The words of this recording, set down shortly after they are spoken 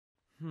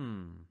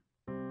Hmm.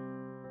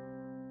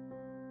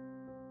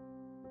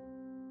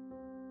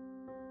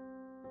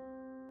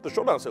 The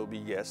short answer will be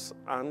yes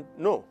and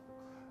no.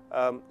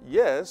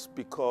 Yes,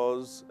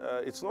 because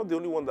it's not the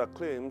only one that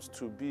claims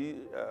to be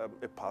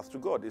a path to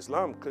God.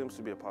 Islam claims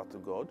to be a path to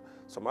God.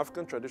 Some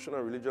African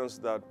traditional religions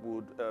that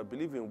would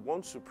believe in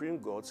one supreme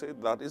God say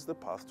that is the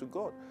path to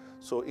God.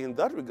 So in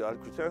that regard,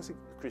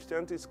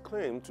 Christianity's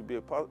claim to be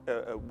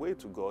a way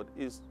to God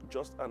is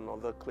just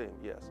another claim,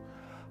 yes.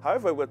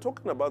 However, we're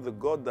talking about the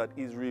God that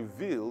is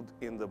revealed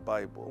in the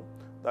Bible,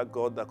 that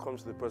God that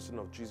comes to the person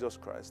of Jesus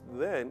Christ,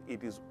 then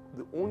it is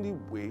the only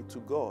way to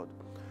God.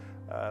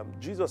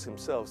 Jesus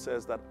himself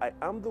says that I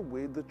am the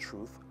way, the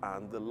truth,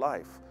 and the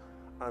life.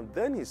 And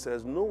then he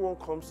says, no one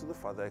comes to the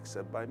Father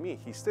except by me.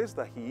 He states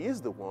that he is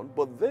the one,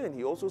 but then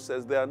he also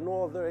says there are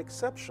no other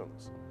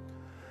exceptions.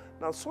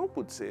 Now, some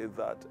would say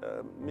that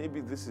maybe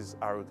this is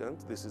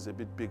arrogant, this is a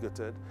bit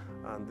bigoted,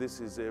 and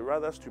this is a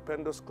rather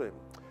stupendous claim.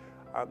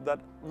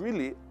 That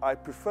really, I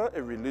prefer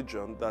a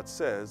religion that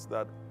says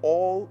that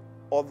all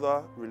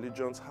other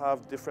religions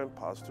have different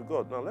paths to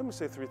God. Now, let me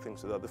say three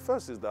things to that. The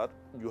first is that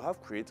you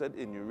have created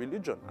a new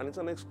religion, and it's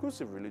an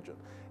exclusive religion.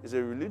 It's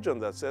a religion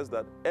that says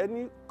that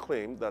any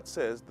claim that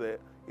says there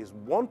is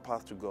one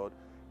path to God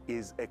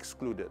is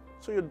excluded.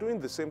 So you're doing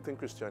the same thing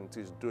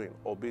Christianity is doing,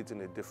 albeit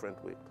in a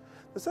different way.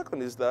 The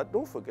second is that,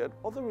 don't forget,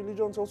 other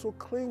religions also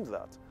claim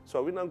that. So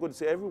are we now going to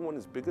say everyone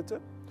is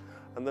bigoted?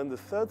 And then the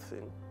third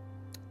thing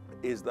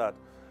is that,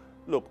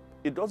 look,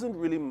 it doesn't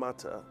really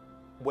matter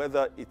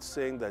whether it's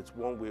saying that it's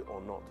one way or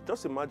not.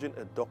 Just imagine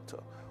a doctor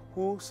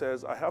who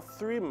says, I have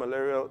 3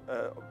 malaria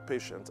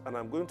patients and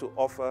I'm going to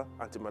offer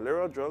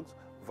anti-malarial drugs,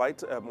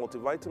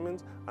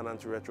 multivitamins, and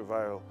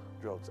antiretroviral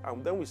drugs.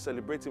 And then we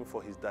celebrate him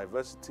for his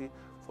diversity,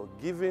 for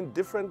giving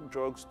different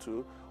drugs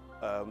to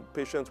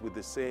patients with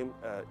the same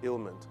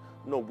ailment.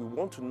 No, we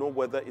want to know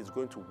whether it's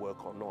going to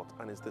work or not.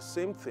 And it's the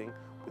same thing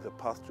with the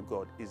path to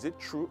God. Is it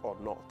true or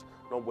not?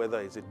 Not whether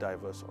is it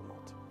diverse or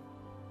not.